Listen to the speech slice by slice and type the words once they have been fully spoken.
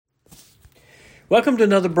Welcome to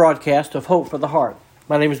another broadcast of Hope for the Heart.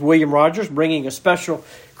 My name is William Rogers, bringing a special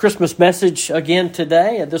Christmas message again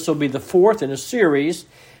today, and this will be the fourth in a series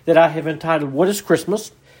that I have entitled, What is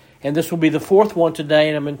Christmas? And this will be the fourth one today,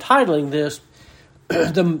 and I'm entitling this,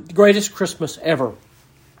 The Greatest Christmas Ever.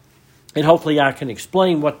 And hopefully I can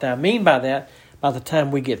explain what I mean by that by the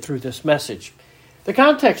time we get through this message. The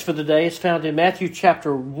context for the day is found in Matthew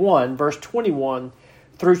chapter 1, verse 21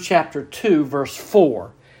 through chapter 2, verse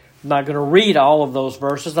 4. I'm not going to read all of those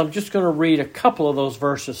verses. I'm just going to read a couple of those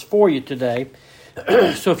verses for you today.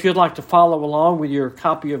 So if you'd like to follow along with your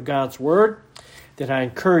copy of God's Word, then I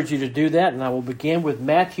encourage you to do that. And I will begin with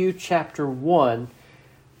Matthew chapter 1,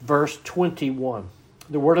 verse 21.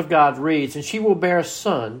 The Word of God reads, "And she will bear a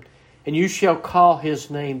son, and you shall call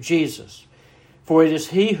his name Jesus. For it is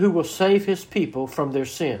he who will save his people from their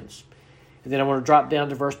sins." And then I want to drop down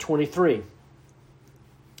to verse 23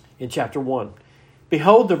 in chapter 1.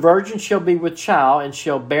 "Behold, the virgin shall be with child, and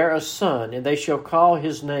shall bear a son, and they shall call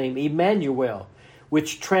his name Emmanuel,"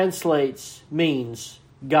 which means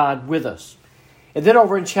God with us. And then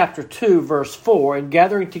over in chapter 2, verse 4, "And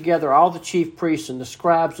gathering together all the chief priests and the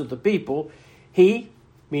scribes of the people, he,"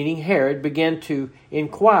 meaning Herod, "began to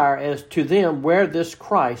inquire as to them where this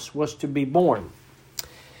Christ was to be born."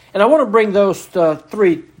 And I want to bring those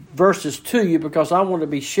three verses to you because I want to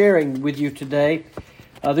be sharing with you today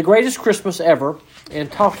the greatest Christmas ever, and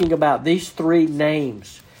talking about these three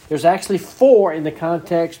names. There's actually four in the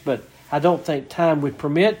context, but I don't think time would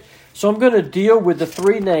permit. So I'm going to deal with the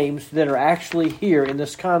three names that are actually here in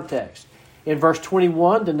this context. In verse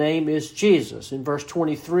 21, the name is Jesus. In verse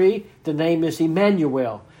 23, the name is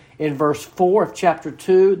Emmanuel. In verse 4 of chapter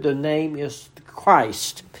 2, the name is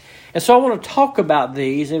Christ. And so I want to talk about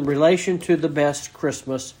these in relation to the best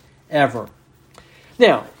Christmas ever.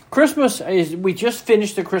 Now, we just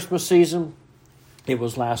finished the Christmas season. It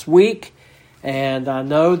was last week, and I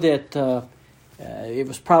know that it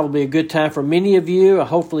was probably a good time for many of you.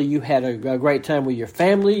 Hopefully you had a great time with your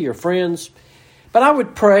family, your friends. But I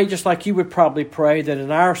would pray, just like you would probably pray, that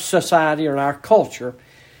in our society or in our culture,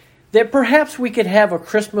 that perhaps we could have a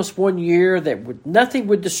Christmas one year that nothing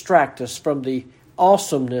would distract us from the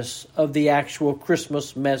awesomeness of the actual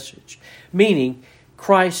Christmas message. Meaning,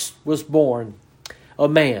 Christ was born a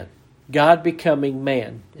man, God becoming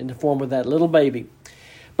man in the form of that little baby.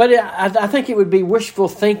 But I think it would be wishful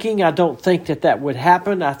thinking. I don't think that would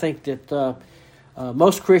happen. I think that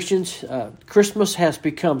most Christians, Christmas has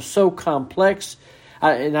become so complex.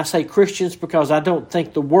 And I say Christians because I don't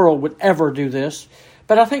think the world would ever do this.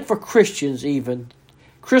 But I think for Christians even,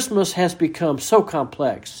 Christmas has become so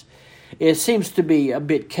complex. It seems to be a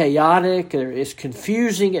bit chaotic, or it's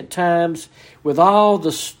confusing at times with all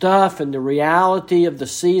the stuff and the reality of the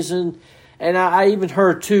season. And I even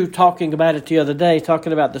heard, too, talking about it the other day,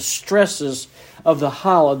 talking about the stresses of the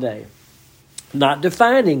holiday. Not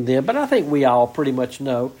defining them, but I think we all pretty much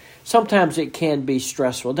know. Sometimes it can be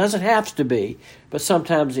stressful. It doesn't have to be, but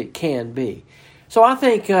sometimes it can be. So I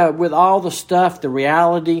think with all the stuff, the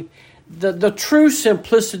reality, the true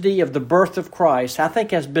simplicity of the birth of Christ, I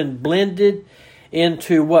think has been blended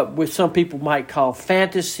into what some people might call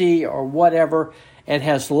fantasy or whatever, and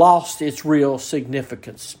has lost its real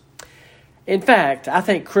significance. In fact, I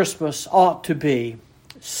think Christmas ought to be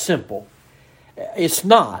simple. It's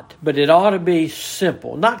not, but it ought to be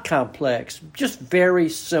simple, not complex, just very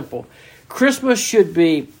simple. Christmas should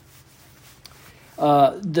be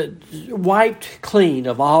wiped clean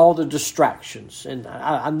of all the distractions. And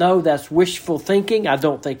I know that's wishful thinking. I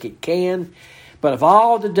don't think it can. But of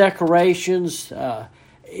all the decorations,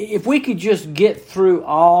 if we could just get through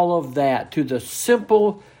all of that to the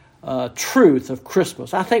simple truth of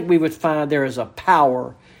Christmas, I think we would find there is a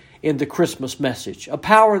power in the Christmas message, a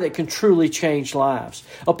power that can truly change lives,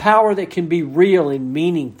 a power that can be real and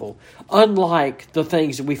meaningful, unlike the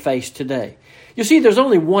things that we face today. You see, there's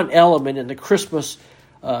only one element in the Christmas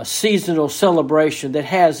seasonal celebration that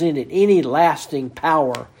has in it any lasting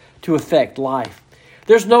power to affect life.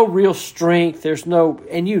 There's no real strength,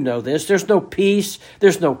 and you know this, there's no peace,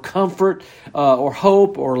 there's no comfort or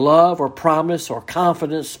hope or love or promise or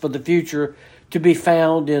confidence for the future to be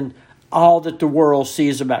found in all that the world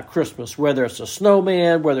sees about Christmas, whether it's a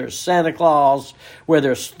snowman, whether it's Santa Claus,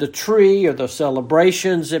 whether it's the tree or the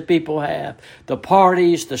celebrations that people have, the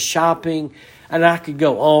parties, the shopping, and I could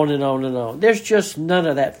go on and on and on. There's just none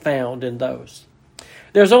of that found in those.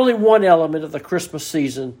 There's only one element of the Christmas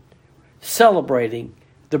season celebrating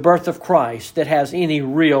the birth of Christ that has any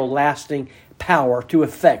real lasting power to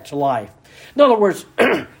affect life. In other words,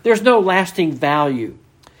 there's no lasting value,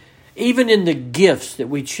 even in the gifts that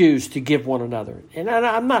we choose to give one another. And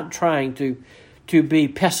I'm not trying to to be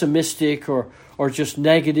pessimistic or just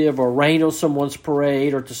negative or rain on someone's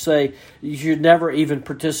parade or to say you should never even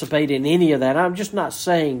participate in any of that. I'm just not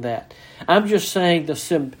saying that. I'm just saying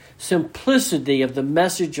the simplicity of the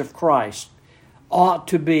message of Christ ought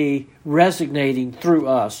to be resonating through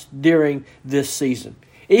us during this season.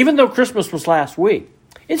 Even though Christmas was last week,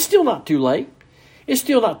 it's still not too late. It's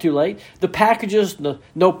still not too late. The packages,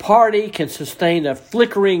 no party can sustain a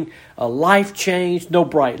flickering life change. No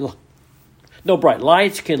bright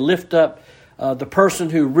lights can lift up the person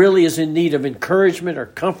who really is in need of encouragement or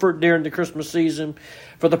comfort during the Christmas season.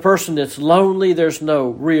 For the person that's lonely, there's no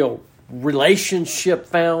real relationship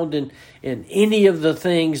found in any of the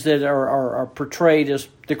things that are portrayed as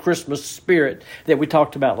the Christmas spirit that we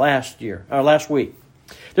talked about last week.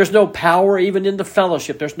 There's no power even in the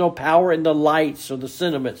fellowship. There's no power in the lights or the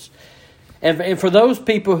sentiments. And for those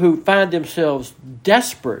people who find themselves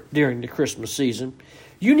desperate during the Christmas season,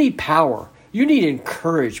 you need power. You need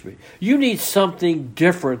encouragement. You need something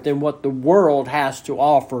different than what the world has to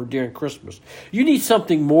offer during Christmas. You need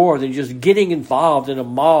something more than just getting involved in a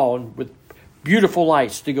mall with beautiful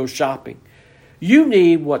lights to go shopping. You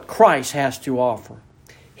need what Christ has to offer.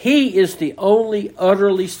 He is the only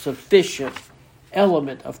utterly sufficient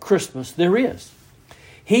element of Christmas there is.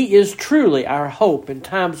 He is truly our hope in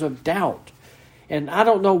times of doubt. And I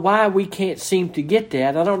don't know why we can't seem to get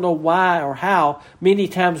that. I don't know why or how many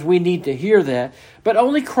times we need to hear that. But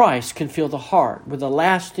only Christ can fill the heart with a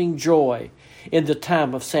lasting joy in the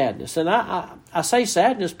time of sadness. And I say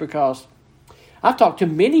sadness because I've talked to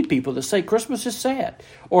many people that say Christmas is sad.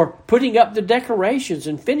 Or putting up the decorations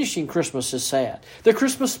and finishing Christmas is sad. The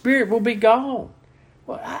Christmas spirit will be gone.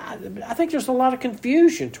 Well, I think there's a lot of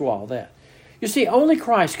confusion to all that. You see, only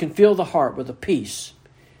Christ can fill the heart with a peace.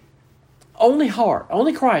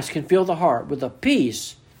 Only Christ can fill the heart with a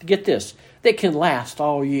peace, get this, that can last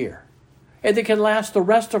all year. And that can last the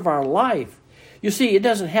rest of our life. You see, it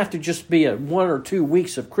doesn't have to just be 1 or 2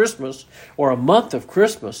 weeks of Christmas or a month of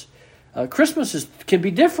Christmas. Christmas can be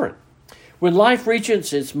different. When life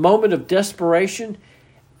reaches its moment of desperation,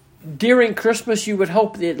 during Christmas you would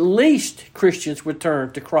hope that at least Christians would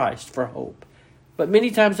turn to Christ for hope. But many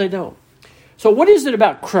times they don't. So what is it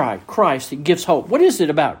about Christ that gives hope? What is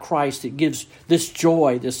it about Christ that gives this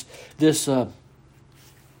joy, this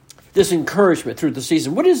encouragement through the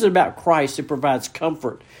season? What is it about Christ that provides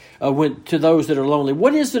comfort to those that are lonely?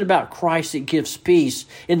 What is it about Christ that gives peace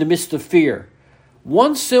in the midst of fear?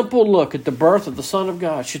 One simple look at the birth of the Son of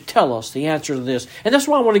God should tell us the answer to this. And that's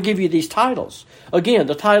why I want to give you these titles. Again,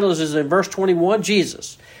 the title is in verse 21,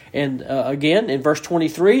 Jesus. And again, in verse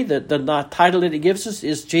 23, the title that it gives us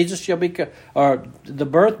is Jesus shall be,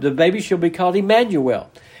 the baby shall be called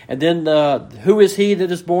Emmanuel. And then who is he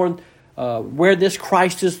that is born, where this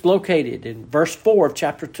Christ is located in verse 4 of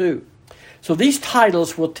chapter 2. So these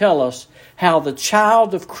titles will tell us how the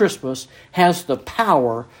child of Christmas has the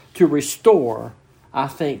power to restore, I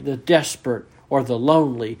think, the desperate or the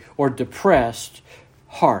lonely or depressed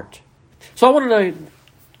heart. So I wanted to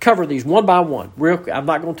cover these one by one. I'm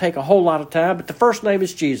not going to take a whole lot of time, but the first name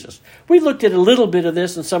is Jesus. We looked at a little bit of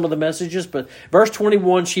this in some of the messages, but verse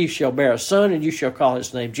 21, she shall bear a son, and you shall call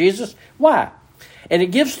his name Jesus. Why? And it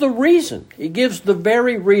gives the reason. It gives the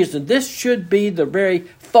very reason. This should be the very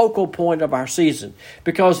focal point of our season,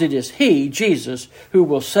 because it is He, Jesus, who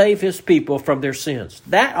will save His people from their sins.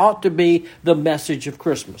 That ought to be the message of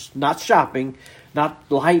Christmas. Not shopping, not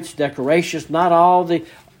lights, decorations, not all the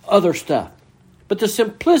other stuff. But the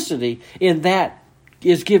simplicity in that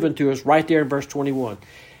is given to us right there in verse 21.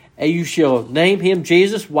 And you shall name him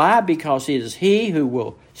Jesus. Why? Because it is He who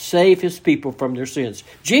will save His people from their sins.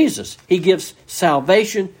 Jesus, He gives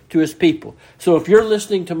salvation to His people. So if you're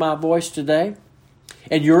listening to my voice today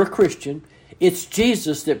and you're a Christian, it's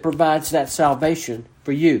Jesus that provides that salvation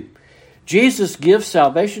for you. Jesus gives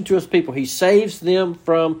salvation to His people. He saves them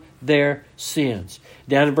from their sins.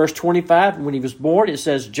 Down in verse 25, when He was born, it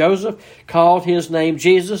says Joseph called His name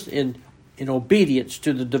Jesus in obedience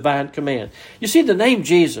to the divine command. You see, the name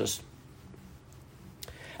Jesus,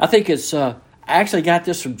 I think it's, I actually got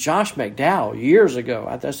this from Josh McDowell years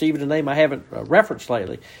ago. That's even a name I haven't referenced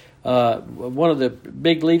lately. One of the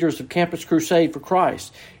big leaders of Campus Crusade for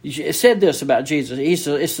Christ. It said this about Jesus.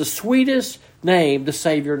 It's the sweetest name the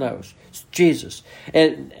Savior knows. It's Jesus.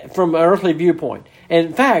 And from an earthly viewpoint. And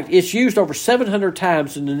in fact, it's used over 700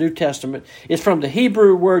 times in the New Testament. It's from the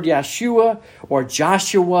Hebrew word Yeshua or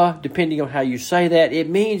Joshua, depending on how you say that. It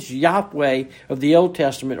means Yahweh of the Old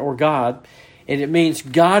Testament or God. And it means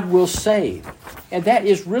God will save. And that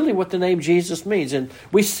is really what the name Jesus means. And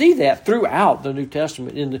we see that throughout the New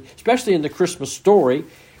Testament, especially in the Christmas story,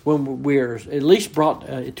 when we're at least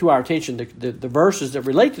brought to our attention the verses that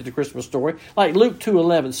relate to the Christmas story. Like Luke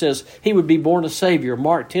 2:11 says, He would be born a Savior.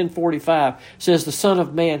 Mark 10:45 says, the Son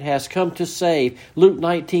of Man has come to save. Luke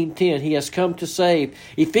 19:10, He has come to save.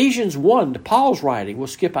 Ephesians 1, Paul's writing, we'll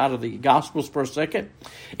skip out of the Gospels for a second.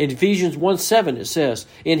 In Ephesians 1:7 it says,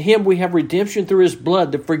 in Him we have redemption through His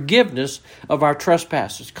blood, the forgiveness of our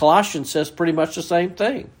trespasses. Colossians says pretty much the same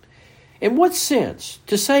thing. In what sense?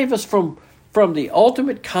 To save us from the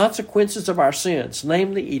ultimate consequences of our sins,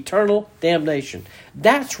 namely eternal damnation.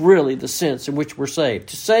 That's really the sense in which we're saved.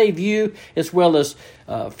 To save you as well as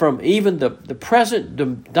from even the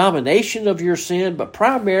present domination of your sin, but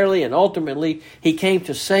primarily and ultimately He came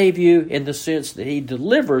to save you in the sense that He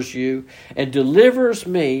delivers you and delivers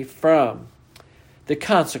me from the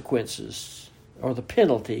consequences or the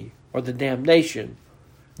penalty or the damnation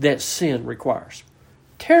that sin requires.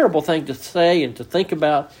 Terrible thing to say and to think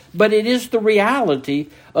about, but it is the reality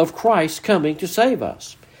of Christ coming to save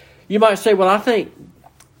us. You might say, well, I think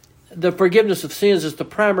the forgiveness of sins is the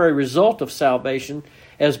primary result of salvation,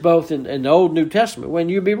 as both in the Old and New Testament. When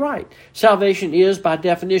you'd be right. Salvation is, by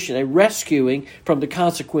definition, a rescuing from the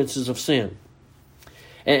consequences of sin.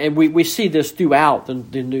 And we see this throughout the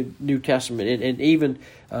New Testament and even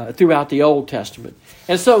throughout the Old Testament.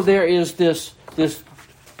 And so there is this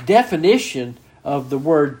definition of the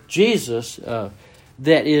word Jesus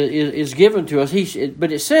that is given to us.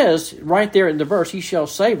 But it says right there in the verse, He shall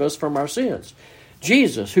save us from our sins.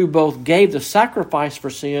 Jesus, who both gave the sacrifice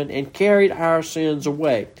for sin and carried our sins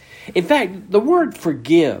away. In fact, the word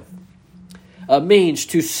forgive means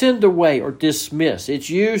to send away or dismiss. It's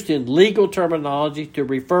used in legal terminology to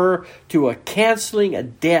refer to a canceling a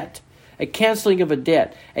debt, a canceling of a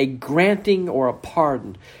debt, a granting or a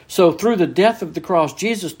pardon. So through the death of the cross,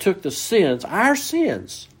 Jesus took the sins, our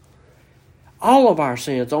sins, all of our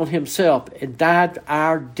sins on Himself and died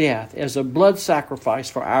our death as a blood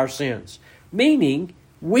sacrifice for our sins. Meaning,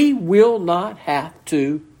 we will not have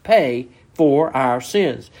to pay for our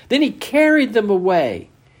sins. Then He carried them away,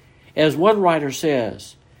 as one writer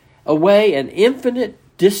says, away an infinite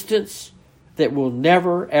distance that will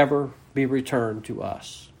never, ever be returned to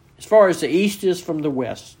us. As far as the east is from the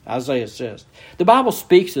west, Isaiah says. The Bible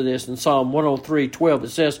speaks of this in Psalm 103:12. It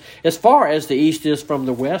says, as far as the east is from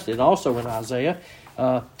the west, and also in Isaiah,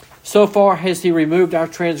 so far has He removed our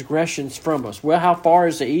transgressions from us. Well, how far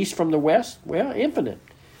is the east from the west? Well, infinite.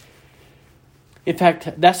 In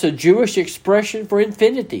fact, that's a Jewish expression for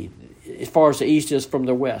infinity, as far as the east is from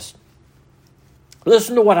the west.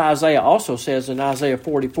 Listen to what Isaiah also says in Isaiah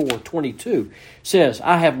 44:22. Says,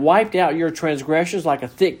 I have wiped out your transgressions like a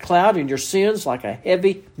thick cloud and your sins like a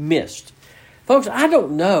heavy mist. Folks, I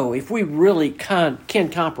don't know if we really can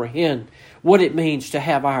comprehend what it means to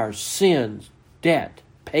have our sins, debt,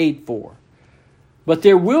 paid for. But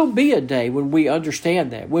there will be a day when we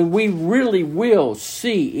understand that, when we really will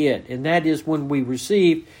see it, and that is when we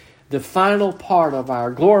receive the final part of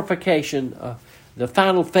our glorification, the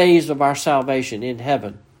final phase of our salvation in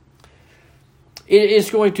heaven. It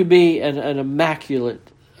is going to be an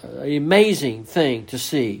immaculate, amazing thing to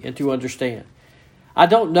see and to understand. I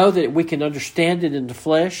don't know that we can understand it in the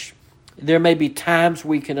flesh. There may be times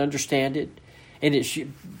we can understand it, and it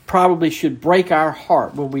probably should break our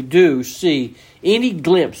heart when we do see any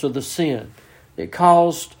glimpse of the sin that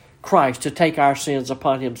caused Christ to take our sins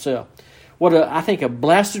upon Himself. I think a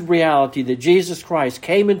blessed reality that Jesus Christ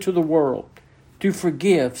came into the world to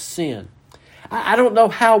forgive sin. I don't know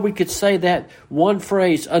how we could say that one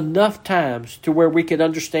phrase enough times to where we could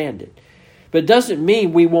understand it. But it doesn't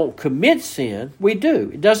mean we won't commit sin. We do.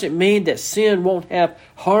 It doesn't mean that sin won't have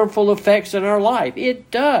harmful effects in our life.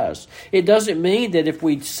 It does. It doesn't mean that if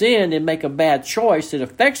we sin and make a bad choice that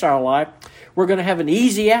affects our life, we're going to have an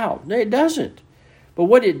easy out. No, it doesn't. But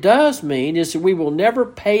what it does mean is that we will never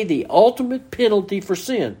pay the ultimate penalty for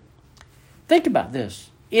sin. Think about this.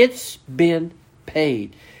 It's been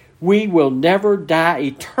paid. We will never die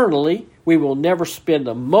eternally. We will never spend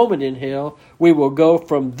a moment in hell. We will go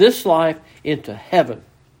from this life into heaven.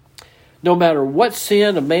 No matter what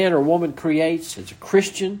sin a man or woman creates, as a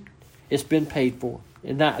Christian, it's been paid for.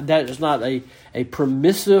 And that is not a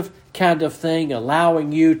permissive kind of thing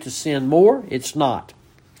allowing you to sin more. It's not.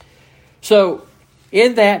 So,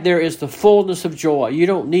 in that there is the fullness of joy. You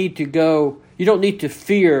don't need to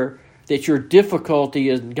fear that your difficulty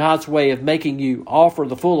is God's way of making you offer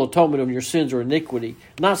the full atonement of your sins or iniquity.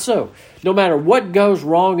 Not so. No matter what goes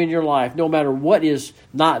wrong in your life, no matter what is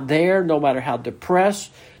not there, no matter how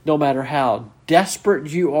depressed, no matter how desperate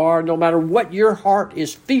you are, no matter what your heart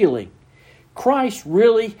is feeling, Christ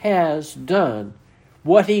really has done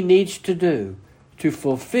what He needs to do to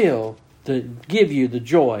fulfill to give you the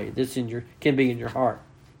joy that's can be in your heart.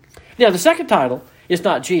 Now, the second title is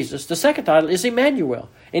not Jesus. The second title is Emmanuel,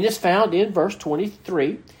 and it's found in verse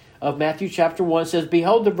 23 of Matthew chapter 1. It says,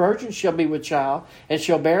 "Behold, the virgin shall be with child, and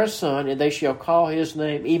shall bear a son, and they shall call his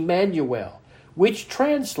name Emmanuel," which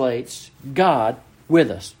translates God with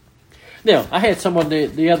us. Now, I had someone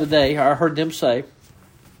the other day, I heard them say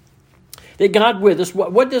that God with us,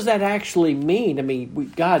 what does that actually mean? I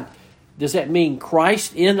mean, God, does that mean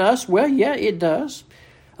Christ in us? Well, yeah, it does.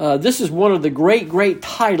 This is one of the great, great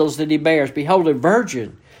titles that he bears. "Behold, a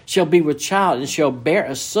virgin shall be with child, and shall bear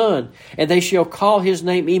a son, and they shall call his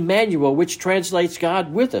name Emmanuel," which translates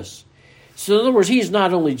God with us. So in other words, he is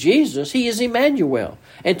not only Jesus, he is Emmanuel.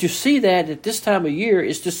 And to see that at this time of year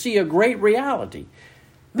is to see a great reality.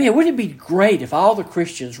 Man, wouldn't it be great if all the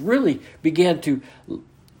Christians really began to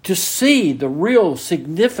see the real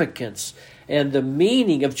significance and the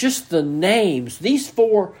meaning of just the names, these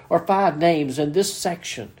 4 or 5 names in this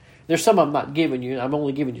section. There's some I'm not giving you. I'm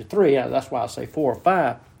only giving you 3. That's why I say 4 or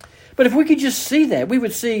 5. But if we could just see that, we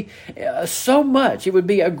would see so much. It would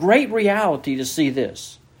be a great reality to see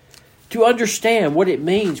this. To understand what it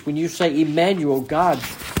means when you say Emmanuel, God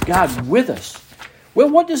with us. Well,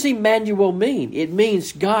 what does Emmanuel mean? It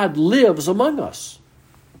means God lives among us.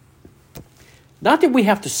 Not that we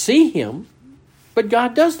have to see him, but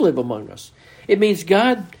God does live among us. It means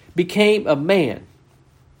God became a man.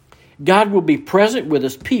 God will be present with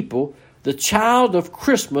his people. The child of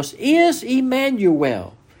Christmas is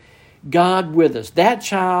Emmanuel, God with us. That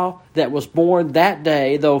child that was born that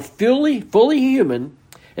day, though fully human,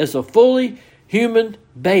 as a fully human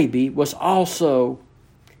baby, was also,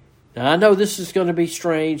 now I know this is going to be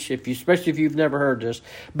strange, especially if you've never heard this,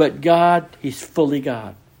 but God, he's fully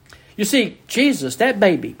God. You see, Jesus, that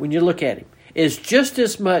baby, when you look at him, is just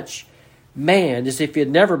as much man as if he had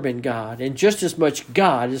never been God, and just as much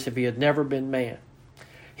God as if he had never been man.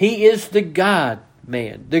 He is the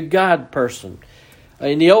God-man, the God person.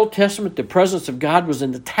 In the Old Testament, the presence of God was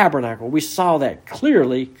in the tabernacle. We saw that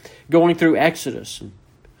clearly going through Exodus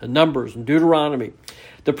and Numbers and Deuteronomy.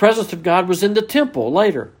 The presence of God was in the temple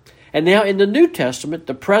later. And now in the New Testament,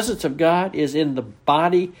 the presence of God is in the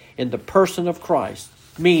body, in the person of Christ,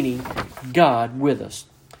 meaning God with us.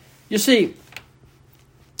 You see,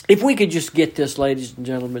 if we could just get this, ladies and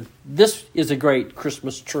gentlemen, this is a great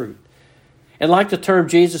Christmas truth. And like the term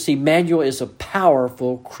Jesus, Emmanuel is a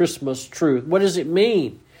powerful Christmas truth. What does it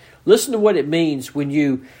mean? Listen to what it means when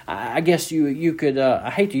you, I guess you could,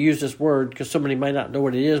 I hate to use this word because somebody may not know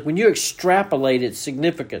what it is. When you extrapolate its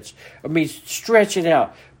significance, stretch it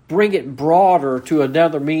out, bring it broader to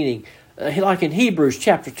another meaning. Like in Hebrews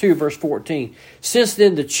chapter 2, verse 14. "Since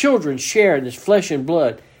then the children share in his flesh and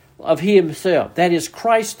blood of he himself, that is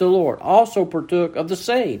Christ the Lord, also partook of the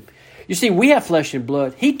same." You see, we have flesh and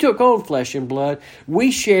blood. He took on flesh and blood.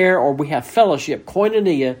 We share, or we have fellowship,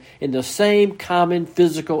 koinonia, in the same common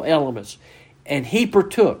physical elements. And he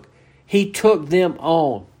partook. He took them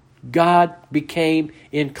on. God became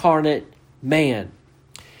incarnate man.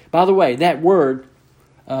 By the way, that word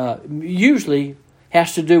usually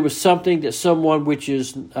has to do with something that someone which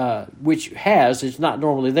is not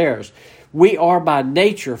normally theirs. We are by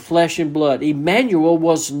nature flesh and blood. Emmanuel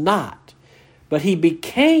was not, but he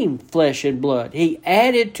became flesh and blood. He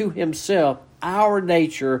added to himself our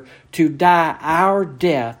nature to die our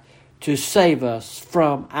death to save us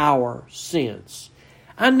from our sins.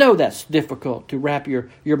 I know that's difficult to wrap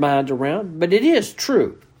your mind around, but it is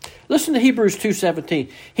true. Listen to Hebrews 2:17.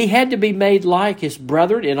 He had to be made like his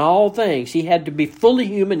brethren in all things. He had to be fully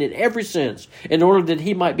human in every sense in order that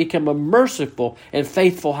he might become a merciful and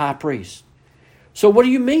faithful high priest. So what do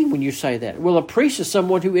you mean when you say that? Well, a priest is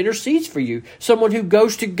someone who intercedes for you, someone who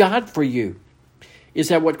goes to God for you. Is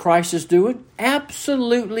that what Christ is doing?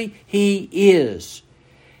 Absolutely he is.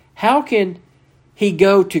 How can he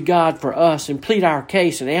go to God for us and plead our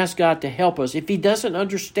case and ask God to help us if he doesn't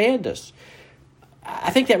understand us?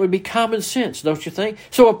 I think that would be common sense, don't you think?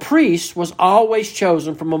 So a priest was always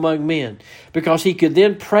chosen from among men because he could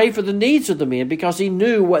then pray for the needs of the men because he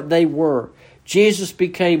knew what they were. Jesus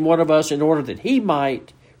became one of us in order that he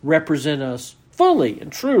might represent us fully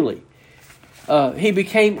and truly. He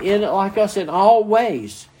became like us in all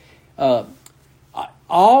ways.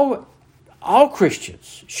 All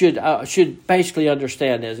Christians should basically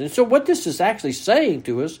understand this. And so what this is actually saying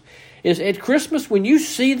to us is at Christmas, when you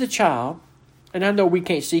see the child, and I know we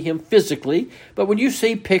can't see him physically, but when you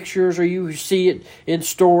see pictures or you see it in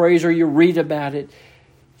stories or you read about it,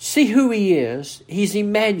 see who he is. He's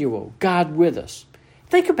Emmanuel, God with us.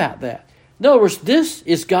 Think about that. In other words, this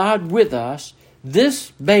is God with us.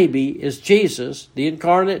 This baby is Jesus, the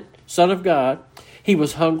incarnate Son of God. He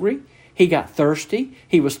was hungry. He got thirsty.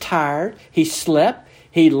 He was tired. He slept.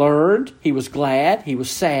 He learned. He was glad. He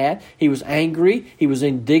was sad. He was angry. He was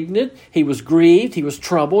indignant. He was grieved. He was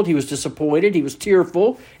troubled. He was disappointed. He was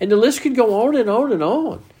tearful. And the list could go on and on and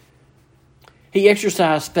on. He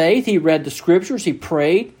exercised faith. He read the Scriptures. He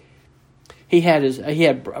prayed. He had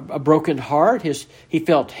a broken heart. He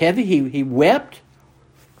felt heavy. He wept.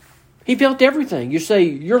 He felt everything. You say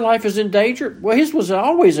your life is in danger. Well, his was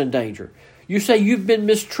always in danger. You say you've been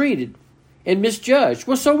mistreated and misjudged.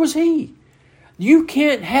 Well, so was he. You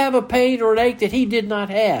can't have a pain or an ache that he did not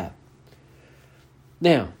have.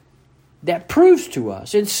 Now, that proves to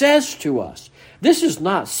us and says to us, this is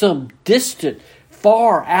not some distant,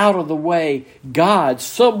 far out of the way God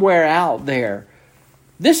somewhere out there.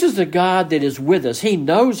 This is the God that is with us. He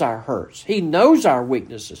knows our hurts. He knows our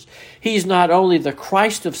weaknesses. He's not only the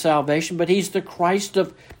Christ of salvation, but He's the Christ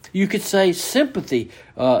of, you could say, sympathy.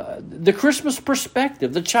 The Christmas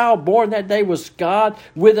perspective. The child born that day was God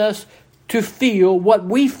with us to feel what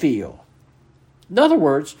we feel. In other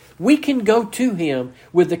words, we can go to Him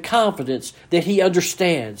with the confidence that He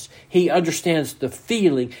understands. He understands the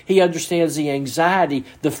feeling. He understands the anxiety,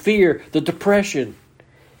 the fear, the depression.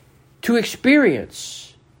 To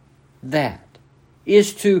experience that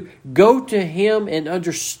is to go to Him and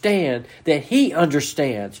understand that He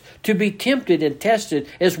understands, to be tempted and tested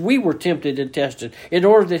as we were tempted and tested, in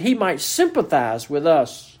order that He might sympathize with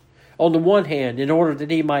us on the one hand, in order that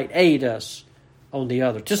He might aid us on the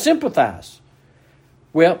other. To sympathize.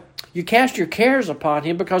 Well, you cast your cares upon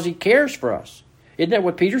Him because He cares for us. Isn't that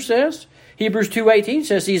what Peter says? Hebrews 2:18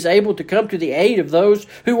 says He's able to come to the aid of those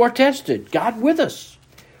who are tested. God with us.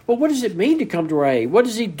 Well, what does it mean to come to our aid? What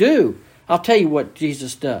does He do? I'll tell you what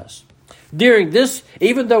Jesus does. During this,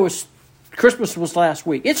 even though Christmas was last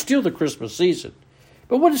week, it's still the Christmas season.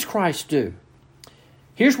 But what does Christ do?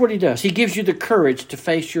 Here's what He does. He gives you the courage to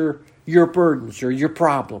face your burdens or your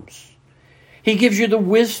problems. He gives you the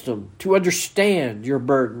wisdom to understand your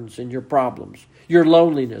burdens and your problems, your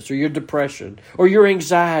loneliness or your depression or your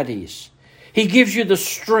anxieties. He gives you the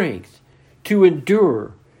strength to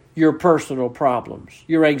endure your personal problems,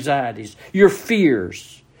 your anxieties, your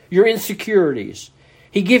fears, your insecurities.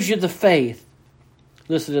 He gives you the faith,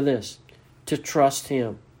 listen to this, to trust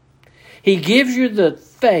Him. He gives you the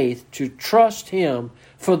faith to trust Him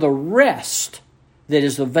for the rest that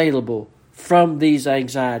is available from these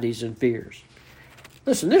anxieties and fears.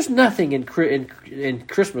 Listen, there's nothing in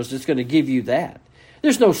Christmas that's going to give you that.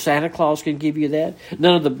 There's no Santa Claus can give you that.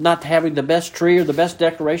 Not having the best tree or the best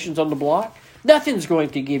decorations on the block. Nothing's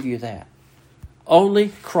going to give you that. Only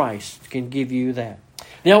Christ can give you that.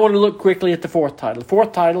 Now I want to look quickly at the fourth title. The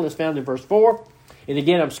fourth title is found in verse 4. And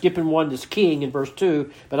again, I'm skipping one that's king in verse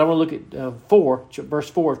 2. But I want to look at verse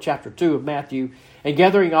 4 of chapter 2 of Matthew. And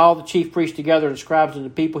gathering all the chief priests together and scribes and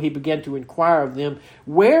the people, He began to inquire of them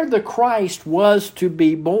where the Christ was to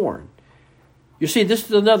be born. You see, this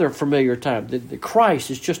is another familiar term. The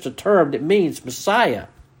Christ is just a term that means Messiah.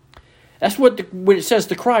 That's what, when it says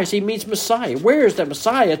the Christ, He means Messiah. Where is that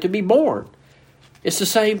Messiah to be born? It's the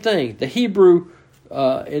same thing. The Hebrew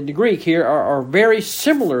and the Greek here are very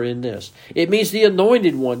similar in this. It means the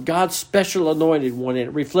anointed one, God's special anointed one, and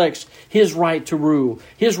it reflects His right to rule,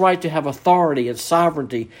 His right to have authority and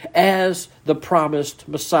sovereignty as the promised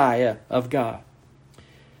Messiah of God.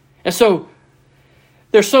 And so,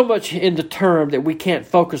 there's so much in the term that we can't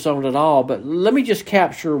focus on at all, but let me just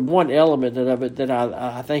capture one element of it that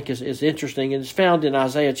I think is interesting, and it's found in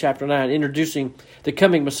Isaiah chapter 9, introducing the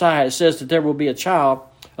coming Messiah. It says that there will be a child,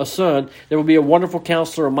 a son, there will be a wonderful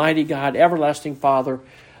counselor, a mighty God, everlasting Father,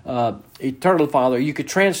 eternal Father. You could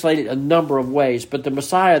translate it a number of ways, but the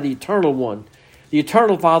Messiah, the eternal one, the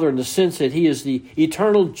eternal Father in the sense that He is the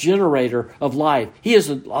eternal generator of life. He is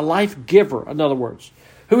a life giver, in other words.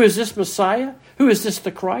 Who is this Messiah? Who is this the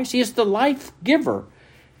Christ? He is the life giver.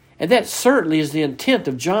 And that certainly is the intent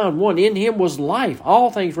of John 1. In Him was life. All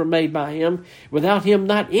things were made by Him. Without Him,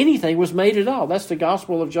 not anything was made at all. That's the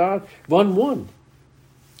Gospel of John 1:1.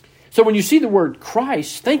 So when you see the word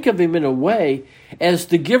Christ, think of Him in a way as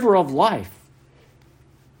the giver of life.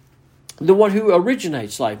 The one who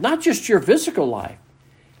originates life. Not just your physical life.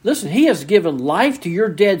 Listen, He has given life to your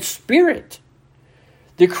dead spirit.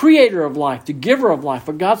 The creator of life, the giver of life.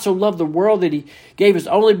 For God so loved the world that He gave His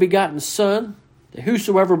only begotten Son, that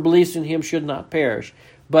whosoever believes in Him should not perish,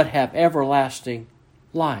 but have everlasting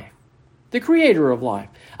life. The creator of life.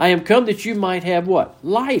 I am come that you might have what?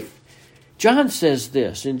 Life. John says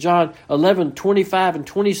this in John 11:25 and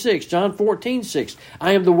 26. John 14:6.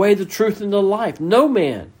 I am the way, the truth, and the life. No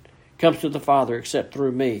man comes to the Father except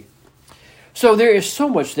through me. So there is so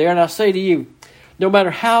much there. And I say to you, no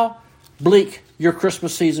matter how bleak your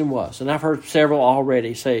Christmas season was. And I've heard several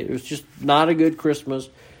already say it was just not a good Christmas.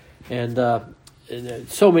 And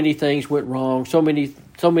so many things went wrong, so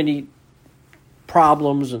many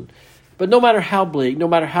problems. But no matter how bleak, no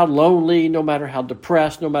matter how lonely, no matter how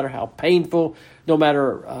depressed, no matter how painful, no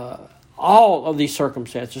matter all of these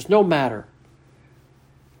circumstances, no matter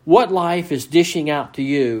what life is dishing out to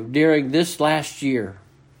you during this last year,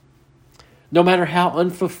 no matter how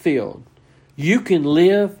unfulfilled, you can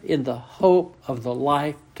live in the hope of the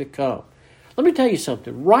life to come. Let me tell you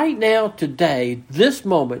something. Right now, today, this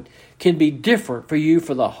moment can be different for you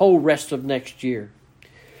for the whole rest of next year.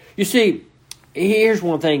 You see, here's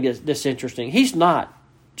one thing that's interesting. He's not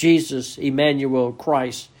Jesus, Emmanuel,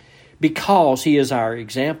 Christ, because he is our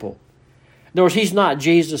example. In other words, he's not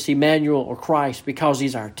Jesus, Emmanuel, or Christ because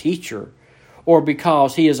he's our teacher, or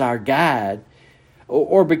because he is our guide,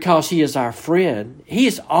 or because he is our friend. He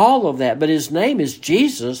is all of that, but his name is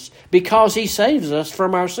Jesus because he saves us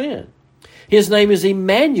from our sin. His name is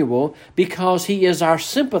Emmanuel because he is our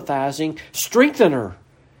sympathizing strengthener.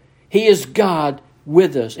 He is God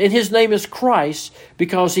with us. And his name is Christ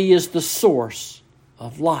because he is the source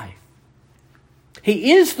of life.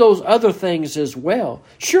 He is those other things as well.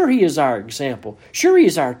 Sure, he is our example. Sure, he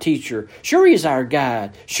is our teacher. Sure, he is our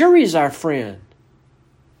guide. Sure, he is our friend.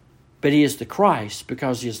 But he is the Christ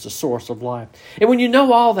because he is the source of life. And when you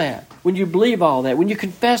know all that, when you believe all that, when you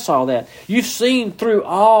confess all that, you've seen through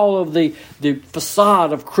all of the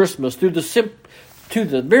facade of Christmas, to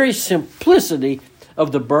the very simplicity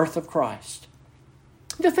of the birth of Christ.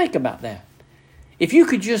 To think about that. If you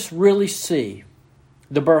could just really see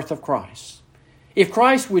the birth of Christ. If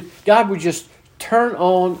God would just turn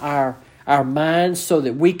on our minds so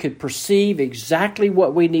that we could perceive exactly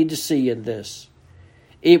what we need to see in this,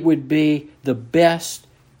 it would be the best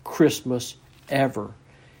Christmas ever.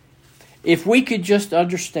 If we could just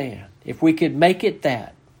understand, if we could make it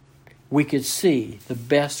that, we could see the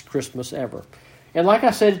best Christmas ever. And like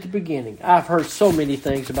I said at the beginning, I've heard so many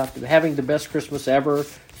things about having the best Christmas ever,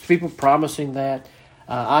 people promising that.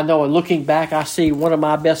 I know, looking back, I see one of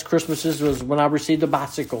my best Christmases was when I received a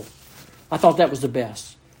bicycle. I thought that was the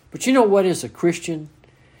best. But you know what, as a Christian,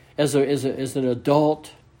 as an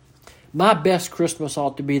adult, my best Christmas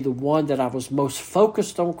ought to be the one that I was most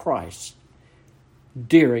focused on Christ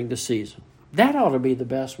during the season. That ought to be the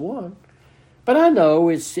best one. But I know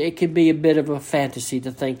it can be a bit of a fantasy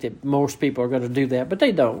to think that most people are going to do that, but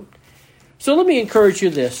they don't. So let me encourage you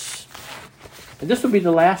this. And this will be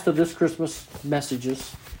the last of this Christmas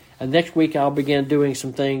messages. And next week I'll begin doing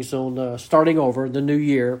some things on starting over the new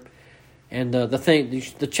year and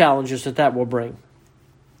the challenges that will bring.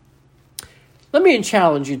 Let me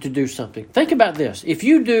challenge you to do something. Think about this. If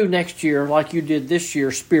you do next year like you did this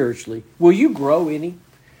year spiritually, will you grow any? In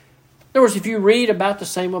other words, if you read about the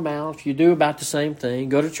same amount, if you do about the same thing,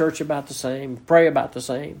 go to church about the same, pray about the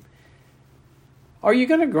same, are you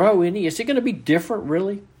going to grow any? Is it going to be different,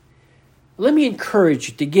 really? Let me encourage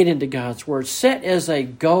you to get into God's Word. Set as a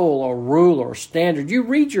goal or rule or standard. You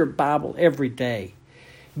read your Bible every day.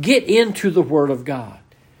 Get into the Word of God.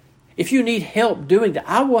 If you need help doing that,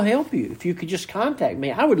 I will help you. If you could just contact me,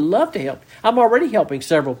 I would love to help. I'm already helping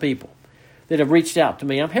several people that have reached out to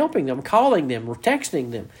me. I'm helping them, calling them, or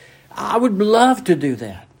texting them. I would love to do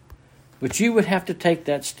that. But you would have to take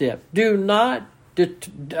that step. Do not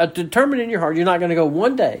determine in your heart you're not going to go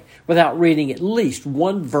one day without reading at least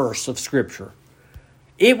one verse of Scripture.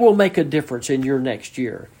 It will make a difference in your next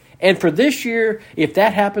year. And for this year, if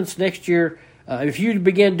that happens next year, if you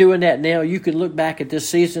begin doing that now, you can look back at this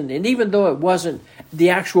season, and even though it wasn't the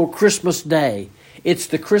actual Christmas day, it's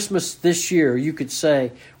the Christmas this year, you could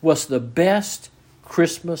say, was the best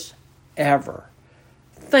Christmas ever.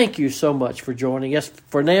 Thank you so much for joining us.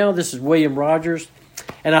 For now, this is William Rogers,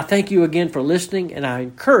 and I thank you again for listening, and I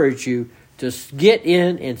encourage you to get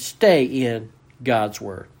in and stay in God's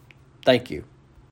Word. Thank you.